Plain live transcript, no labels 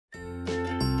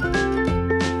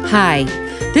Hi,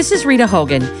 this is Rita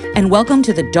Hogan, and welcome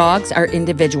to the Dogs Are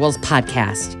Individuals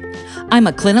podcast. I'm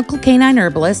a clinical canine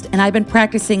herbalist, and I've been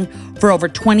practicing for over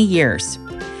 20 years.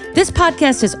 This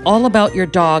podcast is all about your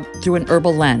dog through an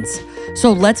herbal lens.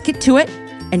 So let's get to it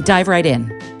and dive right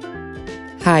in.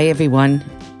 Hi, everyone.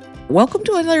 Welcome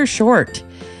to another short.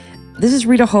 This is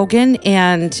Rita Hogan,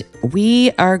 and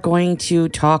we are going to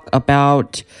talk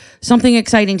about something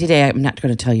exciting today. I'm not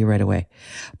going to tell you right away.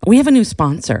 But we have a new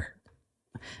sponsor,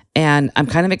 and I'm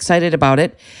kind of excited about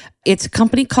it. It's a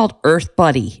company called Earth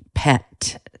Buddy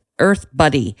Pet. Earth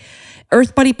Buddy.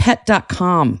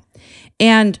 EarthBuddyPet.com.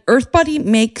 And Earth Buddy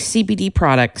makes CBD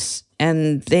products,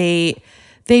 and they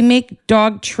make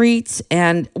dog treats.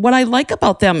 And what I like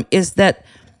about them is that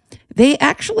they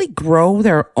actually grow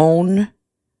their own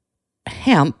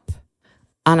hemp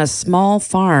on a small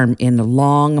farm in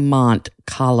Longmont,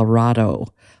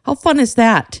 Colorado. How fun is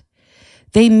that?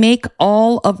 They make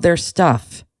all of their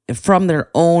stuff from their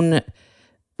own,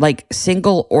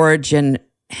 single origin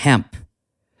hemp.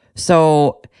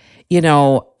 So,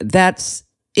 that's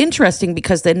interesting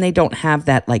because then they don't have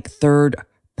that third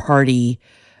party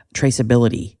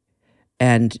traceability,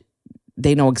 and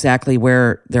they know exactly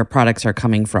where their products are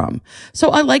coming from. So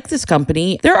I like this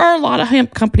company. There are a lot of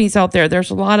hemp companies out there.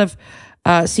 There's a lot of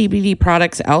CBD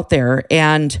products out there,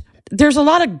 and there's a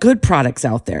lot of good products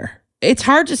out there. It's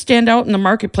hard to stand out in the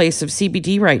marketplace of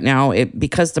CBD right now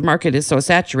because the market is so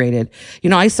saturated.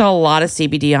 I sell a lot of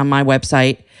CBD on my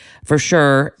website for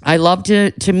sure. I love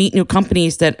to meet new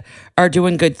companies that are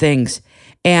doing good things.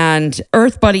 And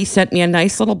Earth Buddy sent me a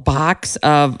nice little box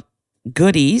of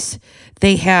goodies.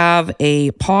 They have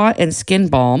a paw and skin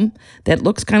balm that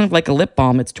looks kind of like a lip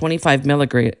balm. It's 25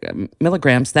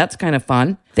 milligrams. That's kind of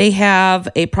fun. They have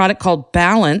a product called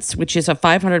Balance, which is a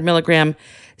 500 milligram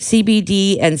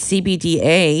CBD and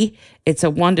CBDA. It's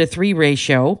a 1-to-3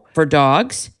 ratio for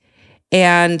dogs.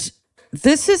 And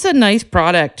this is a nice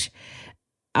product.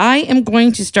 I am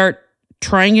going to start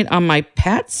trying it on my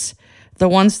pets, the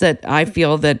ones that I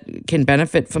feel that can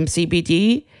benefit from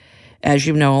CBD. As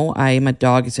you know, I am a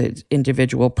dog as an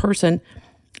individual person,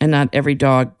 and not every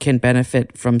dog can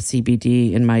benefit from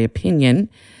CBD, in my opinion,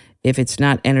 if it's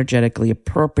not energetically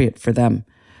appropriate for them.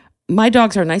 My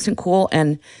dogs are nice and cool,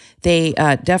 and they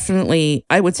definitely,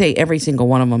 I would say every single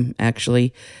one of them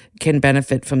actually can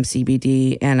benefit from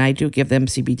CBD, and I do give them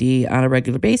CBD on a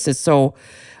regular basis. So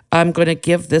I'm going to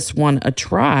give this one a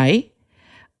try.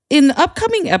 In the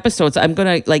upcoming episodes, I'm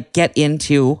going to get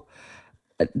into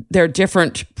their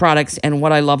different products and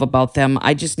what I love about them.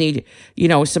 I just need,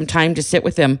 some time to sit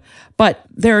with them. But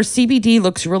their CBD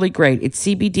looks really great. It's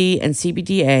CBD and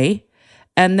CBDA.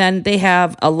 And then they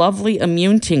have a lovely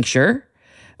immune tincture,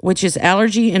 which is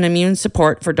allergy and immune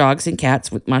support for dogs and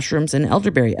cats with mushrooms and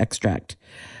elderberry extract.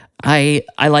 I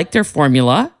like their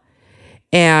formula.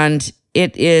 And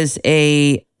it is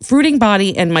a fruiting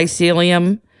body and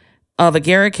mycelium of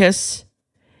agaricus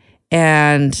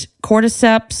and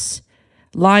cordyceps,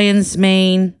 lion's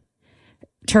mane,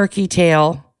 turkey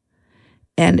tail,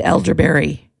 and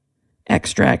elderberry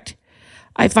extract.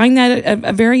 I find that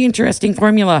a very interesting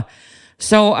formula.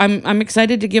 So I'm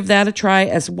excited to give that a try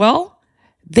as well.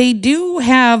 They do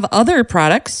have other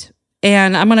products,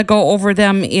 and I'm going to go over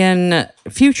them in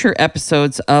future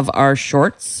episodes of our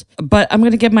shorts, but I'm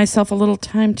going to give myself a little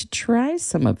time to try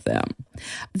some of them.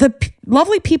 The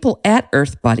lovely people at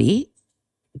Earth Buddy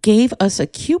gave us a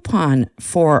coupon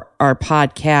for our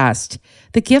podcast.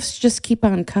 The gifts just keep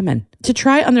on coming. To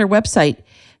try on their website,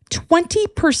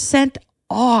 20%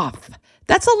 off.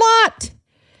 That's a lot.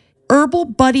 Herbal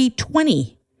Buddy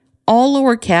 20, all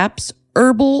lower caps,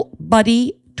 Herbal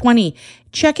Buddy 20.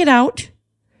 Check it out.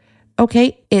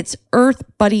 Okay, it's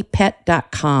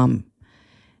earthbuddypet.com.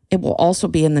 It will also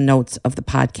be in the notes of the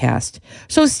podcast.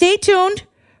 So stay tuned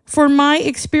for my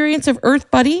experience of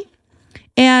Earth Buddy.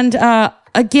 And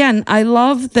again, I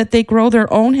love that they grow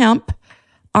their own hemp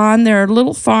on their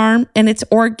little farm, and it's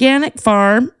organic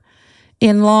farm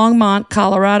in Longmont,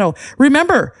 Colorado.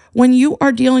 Remember, when you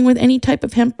are dealing with any type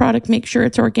of hemp product, make sure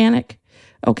it's organic.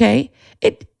 Okay?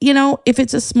 If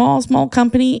it's a small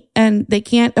company and they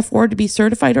can't afford to be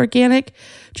certified organic,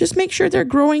 just make sure they're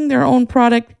growing their own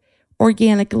product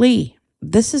organically.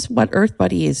 This is what Earth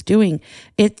Buddy is doing.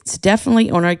 It's definitely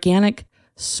an organic,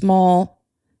 small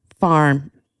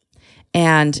farm.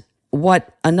 And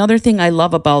another thing I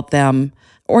love about them,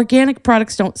 organic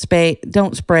products don't spray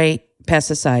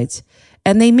pesticides.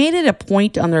 And they made it a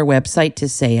point on their website to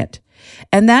say it.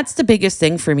 And that's the biggest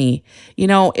thing for me.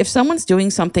 If someone's doing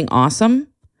something awesome,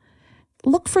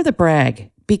 look for the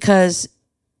brag, because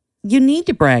you need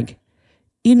to brag.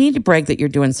 You need to brag that you're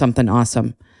doing something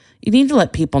awesome. You need to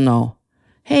let people know.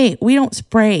 hey, we don't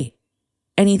spray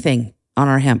anything on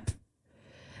our hemp.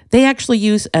 They actually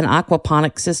use an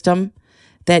aquaponic system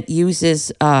that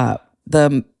uses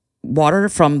the water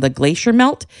from the glacier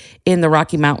melt in the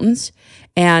Rocky Mountains.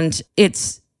 And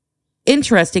it's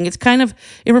interesting. It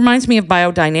reminds me of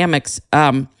biodynamics.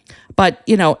 But,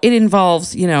 it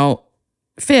involves,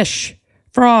 fish,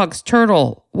 frogs,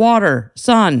 turtle, water,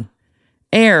 sun,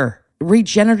 air,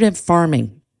 regenerative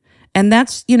farming. And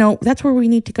that's where we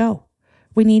need to go.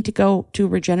 We need to go to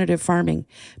regenerative farming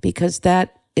because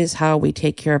that is how we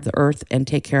take care of the earth and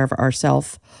take care of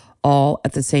ourselves all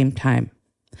at the same time.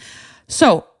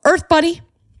 So EarthBuddy,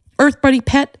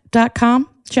 earthbuddypet.com.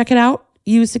 Check it out.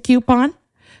 Use the coupon.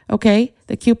 Okay.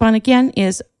 The coupon again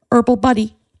is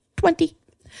HerbalBuddy20.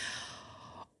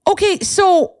 Okay.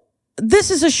 So this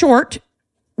is a short.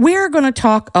 We're going to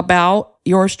talk about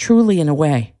yours truly in a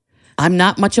way. I'm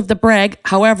not much of the brag.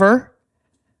 However,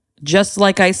 just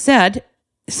like I said,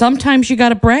 sometimes you got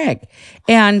to brag.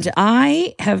 And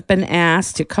I have been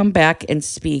asked to come back and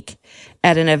speak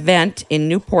at an event in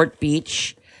Newport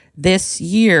Beach this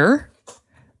year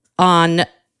on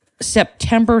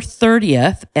September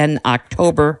 30th and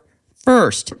October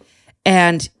 1st.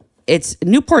 And it's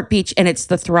Newport Beach and it's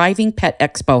the Thriving Pet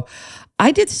Expo.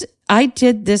 I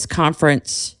did this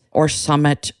conference or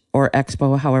summit or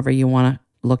expo, however you want to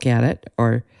look at it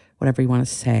or whatever you want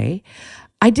to say.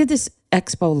 I did this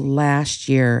expo last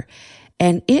year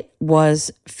and it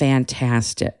was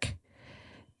fantastic.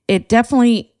 It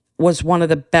definitely was one of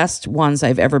the best ones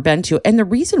I've ever been to. And the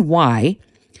reason why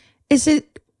is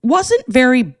it wasn't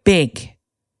very big.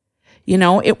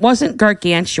 It wasn't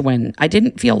gargantuan. I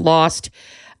didn't feel lost.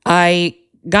 I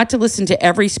got to listen to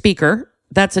every speaker.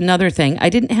 That's another thing. I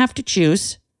didn't have to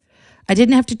choose. I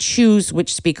didn't have to choose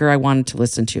which speaker I wanted to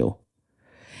listen to.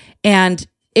 And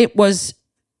it was,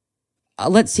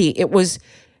 it was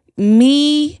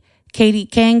me, Katie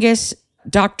Kangas,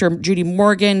 Dr. Judy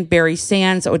Morgan, Barry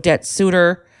Sands, Odette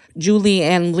Suter, Julie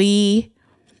Ann Lee.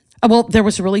 Well, there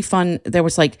was really fun. There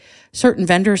was certain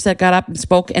vendors that got up and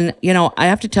spoke. And, I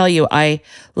have to tell you, I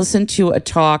listened to a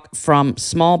talk from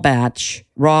Small Batch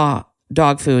Raw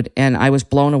Dog Food, and I was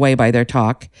blown away by their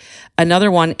talk. Another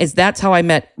one is that's how I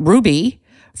met Ruby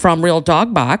from Real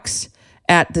Dog Box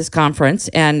at this conference,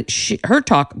 and her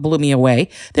talk blew me away.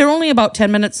 They're only about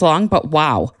 10 minutes long, but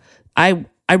wow. I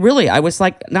was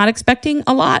not expecting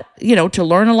a lot, to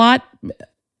learn a lot.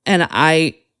 And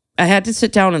I had to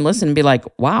sit down and listen and be like,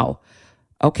 wow,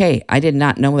 okay, I did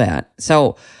not know that.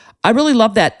 So I really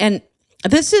love that. And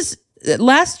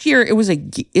last year it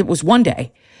was one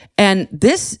day. And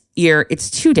this year it's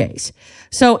 2 days.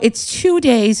 So it's 2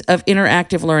 days of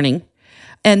interactive learning.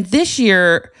 And this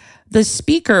year the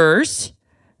speakers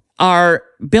are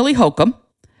Billy Holcomb.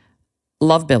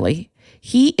 Love Billy.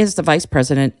 He is the vice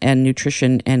president and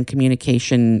nutrition and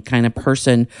communication kind of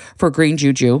person for Green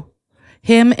Juju.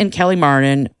 Him and Kelly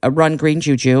Martin run Green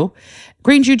Juju.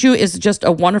 Green Juju is just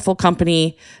a wonderful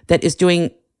company that is doing,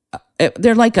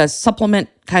 they're like a supplement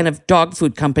kind of dog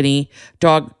food company,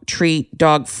 dog treat,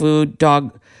 dog food,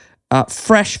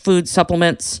 fresh food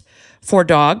supplements for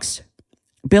dogs.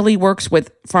 Billy works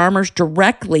with farmers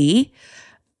directly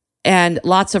and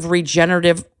lots of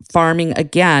regenerative farming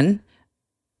again.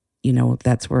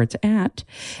 That's where it's at.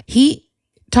 He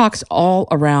talks all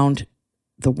around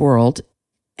the world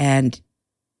and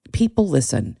people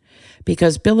listen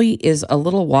because Billy is a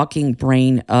little walking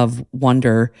brain of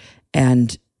wonder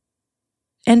and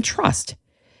trust.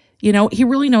 He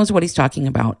really knows what he's talking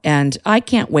about. And I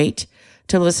can't wait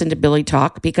to listen to Billy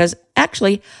talk because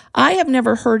actually I have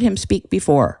never heard him speak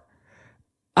before.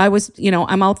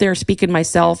 I'm out there speaking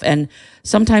myself and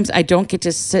sometimes I don't get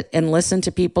to sit and listen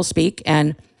to people speak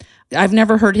and I've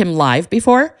never heard him live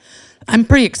before. I'm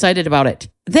pretty excited about it.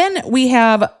 Then we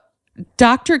have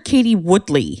Dr. Katie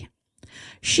Woodley.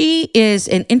 She is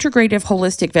an integrative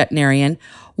holistic veterinarian.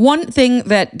 One thing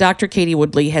that Dr. Katie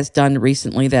Woodley has done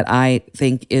recently that I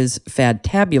think is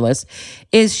fantabulous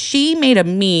is she made a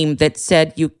meme that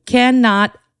said you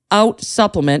cannot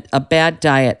out-supplement a bad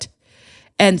diet.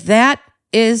 And that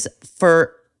is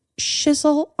for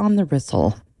shizzle on the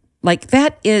rizzle.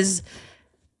 That is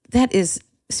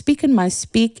speaking my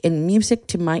speak and music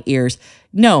to my ears.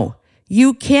 No,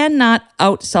 you cannot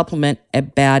out-supplement a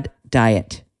bad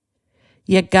diet.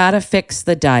 You gotta fix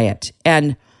the diet.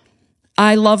 And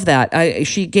I love that.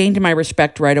 She gained my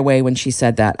respect right away when she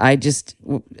said that.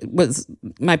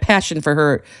 My passion for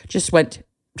her just went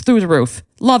through the roof.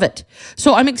 Love it.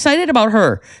 So I'm excited about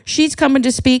her. She's coming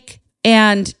to speak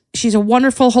and she's a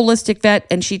wonderful holistic vet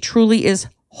and she truly is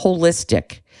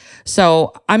holistic.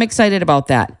 So I'm excited about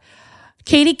that.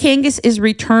 Katie Kangas is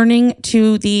returning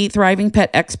to the Thriving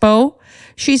Pet Expo.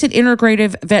 She's an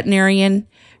integrative veterinarian.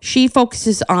 She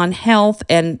focuses on health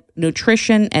and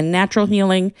nutrition and natural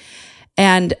healing.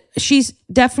 And she's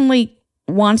definitely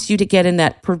wants you to get in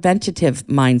that preventative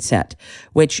mindset,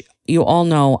 which you all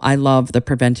know I love the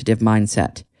preventative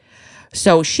mindset.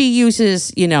 So she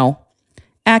uses,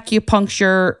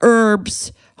 acupuncture,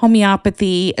 herbs,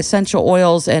 homeopathy, essential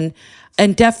oils, and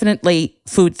definitely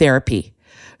food therapy.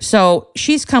 So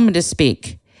she's coming to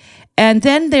speak. And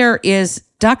then there is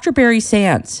Dr. Barry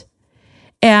Sands.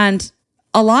 And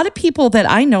a lot of people that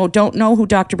I know don't know who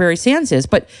Dr. Barry Sands is,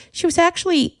 but she was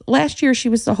actually, last year, she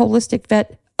was the Holistic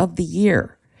Vet of the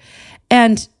Year.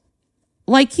 And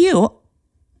like you,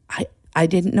 I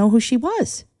didn't know who she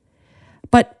was.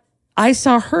 But I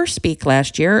saw her speak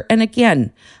last year. And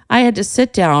again, I had to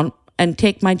sit down and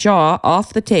take my jaw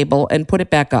off the table and put it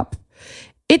back up.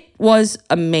 It was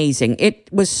amazing. It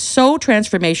was so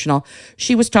transformational.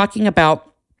 She was talking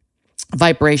about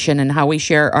vibration and how we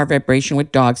share our vibration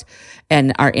with dogs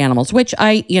and our animals, which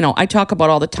I talk about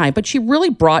all the time, but she really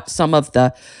brought some of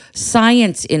the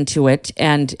science into it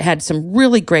and had some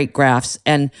really great graphs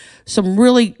and some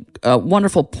really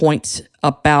wonderful points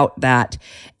about that.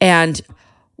 And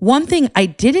one thing I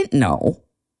didn't know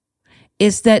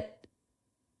is that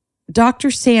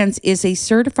Dr. Sands is a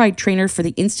certified trainer for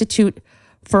the Institute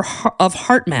of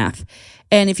Heart Math.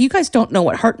 And if you guys don't know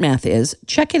what heart math is,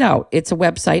 check it out. It's a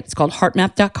website. It's called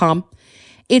heartmath.com.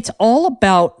 It's all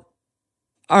about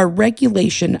our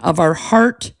regulation of our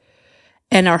heart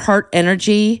and our heart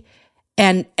energy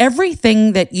and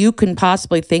everything that you can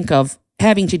possibly think of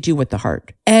having to do with the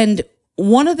heart. And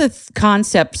one of the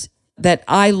concepts that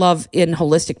I love in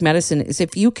holistic medicine is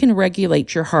if you can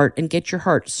regulate your heart and get your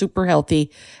heart super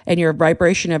healthy and your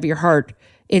vibration of your heart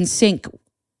in sync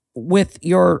with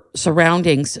your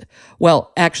surroundings,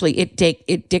 well, actually it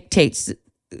dictates,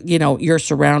 your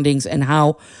surroundings and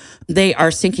how they are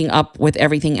syncing up with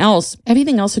everything else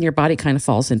in your body kind of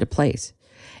falls into place.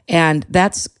 And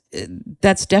that's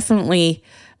definitely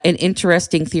an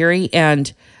interesting theory.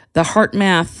 And the Heart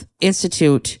Math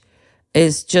Institute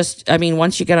is just,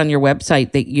 once you get on your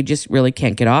website, that you just really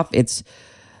can't get off. It's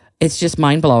just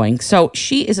mind blowing. So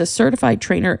she is a certified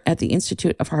trainer at the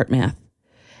Institute of Heart Math.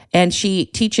 And she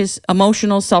teaches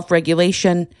emotional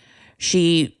self-regulation.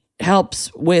 She helps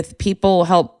with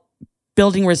people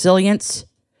building resilience.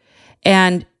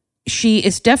 And she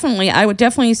is I would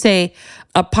definitely say,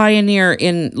 a pioneer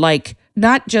in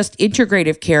not just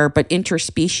integrative care, but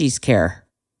interspecies care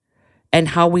and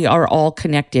how we are all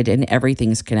connected and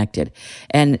everything's connected.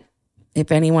 And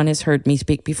if anyone has heard me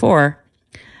speak before,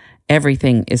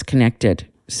 everything is connected.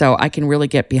 So I can really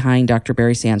get behind Dr.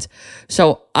 Barry Sands.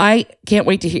 So I can't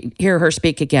wait to hear her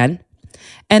speak again.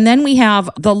 And then we have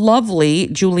the lovely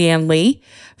Julianne Lee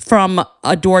from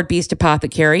Adored Beast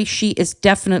Apothecary. She is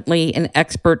definitely an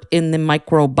expert in the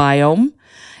microbiome.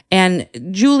 And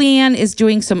Julianne is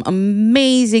doing some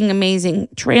amazing,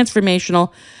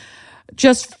 transformational,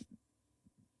 just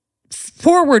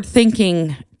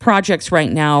forward-thinking projects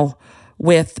right now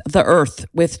with the earth,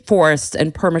 with forests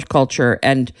and permaculture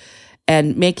and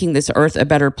making this earth a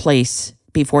better place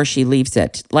before she leaves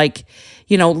it.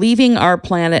 Leaving our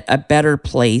planet a better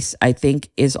place, I think,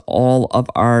 is all of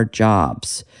our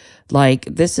jobs.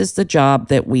 This is the job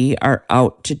that we are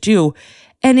out to do.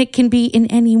 And it can be in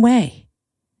any way,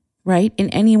 right? In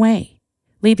any way.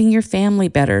 Leaving your family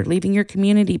better, leaving your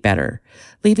community better,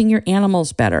 leaving your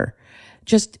animals better.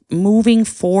 Just moving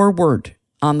forward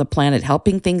on the planet,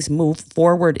 helping things move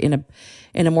forward in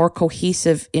a more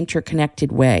cohesive,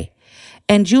 interconnected way.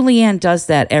 And Julianne does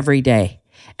that every day.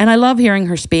 And I love hearing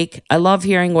her speak. I love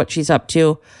hearing what she's up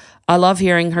to. I love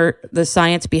hearing the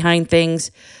science behind things.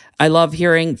 I love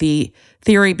hearing the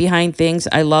theory behind things.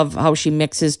 I love how she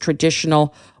mixes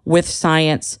traditional with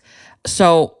science.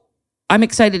 So I'm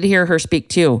excited to hear her speak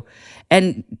too.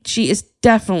 And she is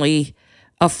definitely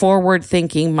a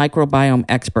forward-thinking microbiome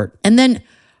expert. And then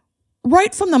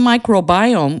right from the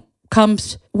microbiome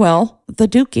comes, the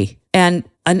Dookie. And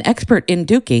an expert in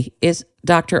Dookie is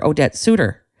Dr. Odette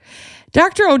Suter.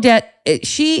 Dr. Odette,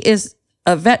 she is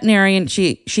a veterinarian.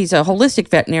 She's a holistic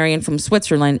veterinarian from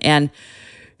Switzerland, and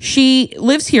she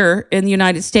lives here in the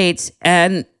United States,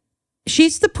 and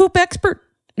she's the poop expert.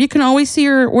 You can always see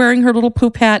her wearing her little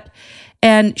poop hat,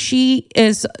 and she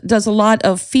does a lot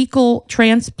of fecal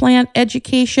transplant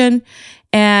education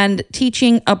and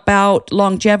teaching about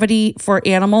longevity for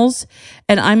animals,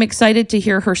 and I'm excited to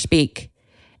hear her speak.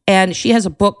 And she has a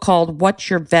book called What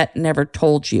Your Vet Never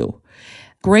Told You.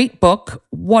 Great book,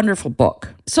 wonderful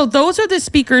book. So those are the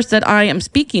speakers that I am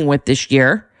speaking with this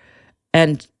year.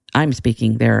 And I'm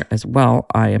speaking there as well.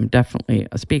 I am definitely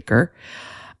a speaker.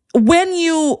 When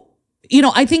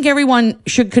I think everyone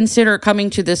should consider coming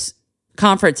to this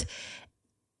conference.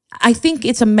 I think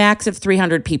it's a max of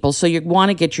 300 people, so you want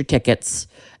to get your tickets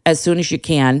as soon as you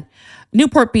can.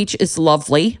 Newport Beach is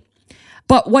lovely.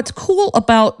 But what's cool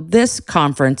about this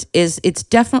conference is it's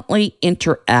definitely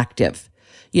interactive,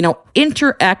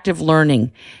 interactive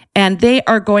learning. And they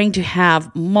are going to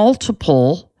have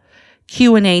multiple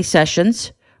Q&A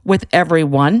sessions with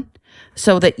everyone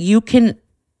so that you can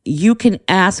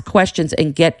ask questions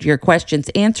and get your questions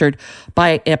answered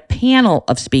by a panel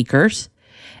of speakers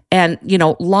and,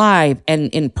 live and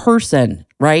in person,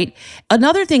 right?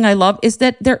 Another thing I love is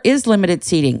that there is limited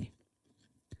seating.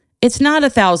 It's not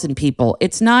 1,000 people.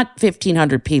 It's not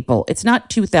 1,500 people. It's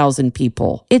not 2,000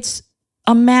 people. It's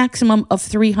a maximum of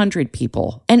 300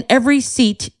 people. And every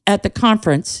seat at the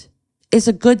conference is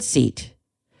a good seat.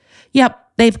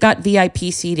 Yep, they've got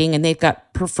VIP seating and they've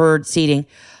got preferred seating,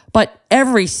 but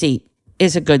every seat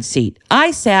is a good seat.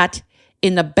 I sat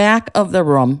in the back of the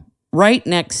room right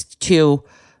next to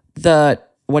the,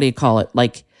 what do you call it?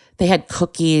 Like they had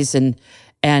cookies and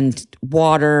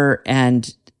water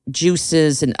and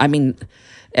juices. And I mean,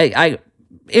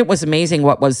 it was amazing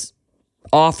what was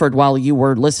offered while you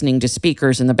were listening to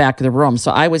speakers in the back of the room.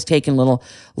 So I was taking little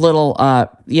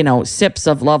sips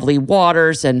of lovely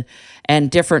waters and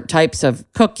different types of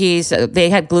cookies. They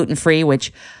had gluten-free,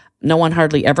 which no one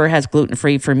hardly ever has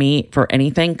gluten-free for me for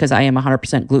anything because I am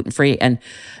 100% gluten-free. And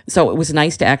so it was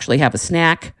nice to actually have a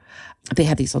snack. They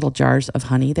had these little jars of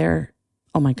honey there.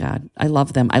 Oh my God, I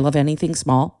love them. I love anything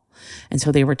small. And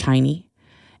so they were tiny.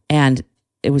 And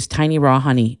it was tiny raw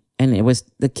honey. And it was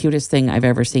the cutest thing I've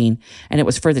ever seen. And it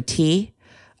was for the tea.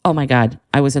 Oh my God,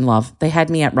 I was in love. They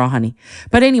had me at raw honey.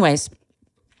 But anyways,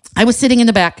 I was sitting in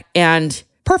the back and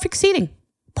perfect seating.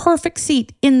 Perfect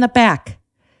seat in the back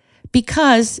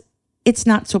because it's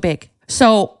not so big.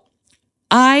 So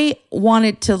I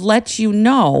wanted to let you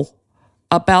know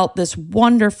about this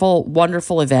wonderful,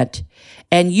 wonderful event.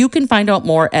 And you can find out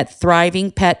more at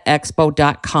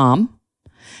thrivingpetexpo.com.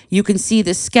 You can see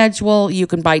the schedule. You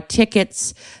can buy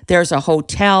tickets. There's a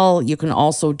hotel. You can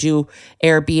also do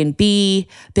Airbnb.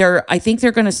 I think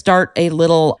they're going to start a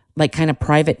little kind of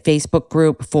private Facebook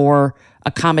group for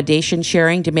accommodation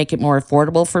sharing to make it more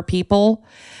affordable for people.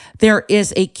 There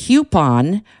is a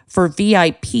coupon for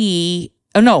VIP.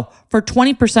 For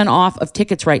 20% off of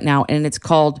tickets right now. And it's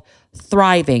called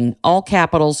Thriving, all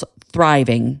capitals,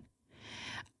 Thriving.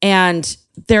 And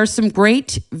there's some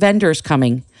great vendors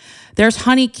coming. There's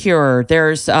Honey Cure.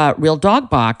 There's Real Dog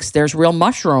Box. There's Real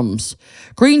Mushrooms.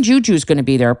 Green Juju's going to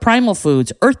be there. Primal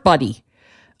Foods. Earth Buddy.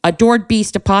 Adored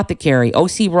Beast Apothecary.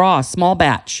 OC Raw. Small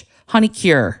Batch. Honey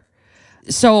Cure.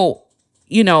 So,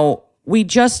 we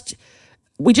just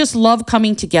love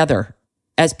coming together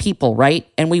as people, right?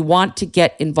 And we want to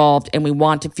get involved and we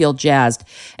want to feel jazzed.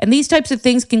 And these types of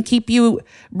things can keep you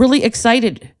really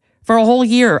excited for a whole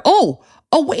year. Oh,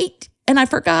 wait. And I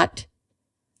forgot.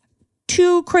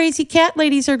 2 crazy cat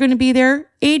ladies are going to be there.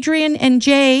 Adrian and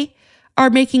Jay are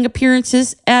making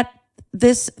appearances at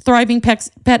this Thriving Pet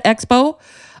Expo.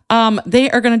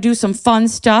 They are going to do some fun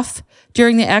stuff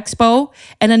during the expo.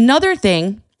 And another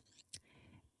thing,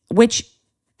 which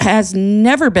has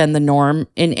never been the norm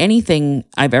in anything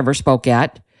I've ever spoke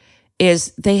at,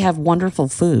 is they have wonderful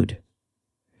food.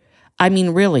 I mean,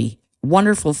 really,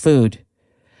 wonderful food.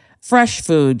 Fresh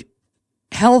food,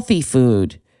 healthy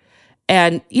food.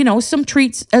 And, some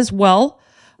treats as well.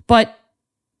 But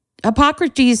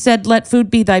Hippocrates said, let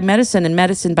food be thy medicine and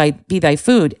medicine be thy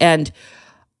food. And,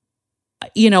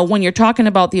 when you're talking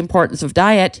about the importance of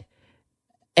diet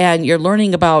and you're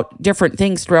learning about different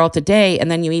things throughout the day,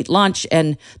 and then you eat lunch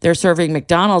and they're serving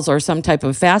McDonald's or some type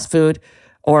of fast food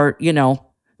or,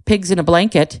 pigs in a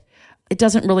blanket, it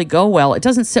doesn't really go well. It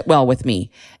doesn't sit well with me.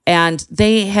 And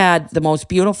they had the most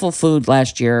beautiful food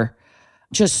last year,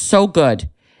 just so good.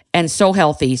 And so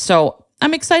healthy. So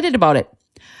I'm excited about it.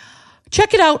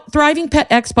 Check it out, Thriving Pet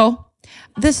Expo.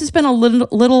 This has been a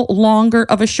little longer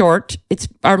of a short. It's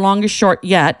our longest short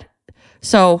yet.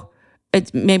 So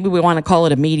maybe we want to call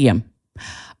it a medium.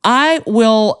 I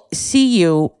will see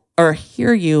you or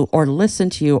hear you or listen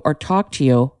to you or talk to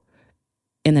you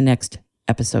in the next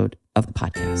episode of the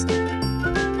podcast.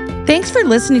 Thanks for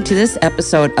listening to this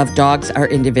episode of Dogs Are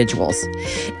Individuals.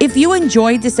 If you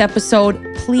enjoyed this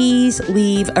episode, please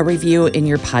leave a review in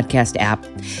your podcast app.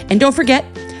 And don't forget,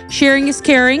 sharing is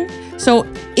caring. So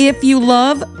if you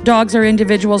love Dogs Are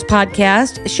Individuals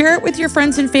podcast, share it with your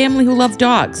friends and family who love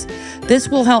dogs. This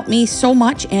will help me so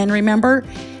much. And remember,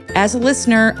 as a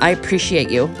listener, I appreciate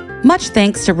you. Much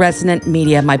thanks to Resonant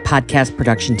Media, my podcast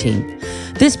production team.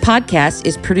 This podcast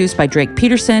is produced by Drake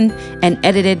Peterson and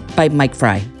edited by Mike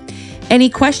Fry. Any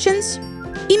questions?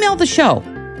 Email the show.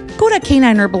 Go to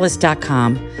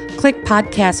canineherbalist.com, click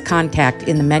Podcast Contact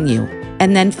in the menu,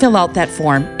 and then fill out that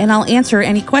form, and I'll answer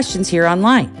any questions here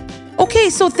online.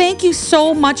 Okay, so thank you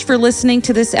so much for listening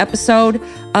to this episode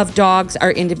of Dogs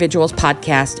Are Individuals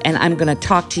podcast, and I'm going to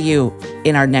talk to you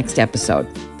in our next episode.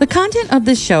 The content of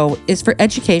this show is for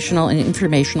educational and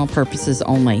informational purposes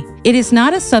only. It is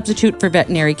not a substitute for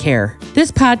veterinary care.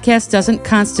 This podcast doesn't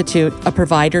constitute a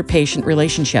provider-patient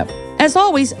relationship. As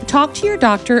always, talk to your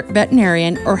doctor,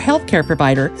 veterinarian, or healthcare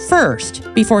provider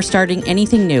first before starting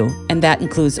anything new, and that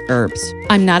includes herbs.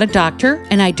 I'm not a doctor,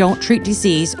 and I don't treat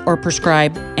disease or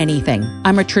prescribe anything.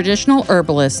 I'm a traditional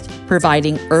herbalist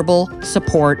providing herbal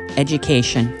support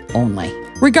education only.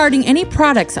 Regarding any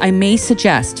products I may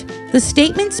suggest, the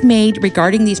statements made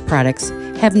regarding these products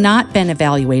have not been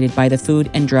evaluated by the Food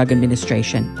and Drug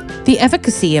Administration. The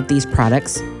efficacy of these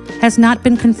products has not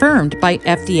been confirmed by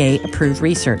FDA-approved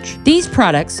research. These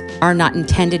products are not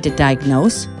intended to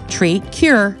diagnose, treat,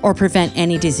 cure, or prevent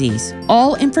any disease.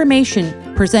 All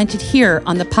information presented here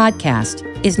on the podcast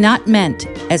is not meant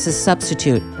as a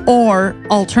substitute or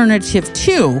alternative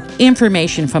to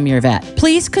information from your vet.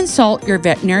 Please consult your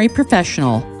veterinary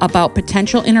professional about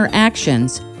potential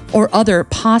interactions or other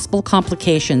possible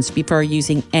complications before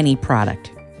using any product.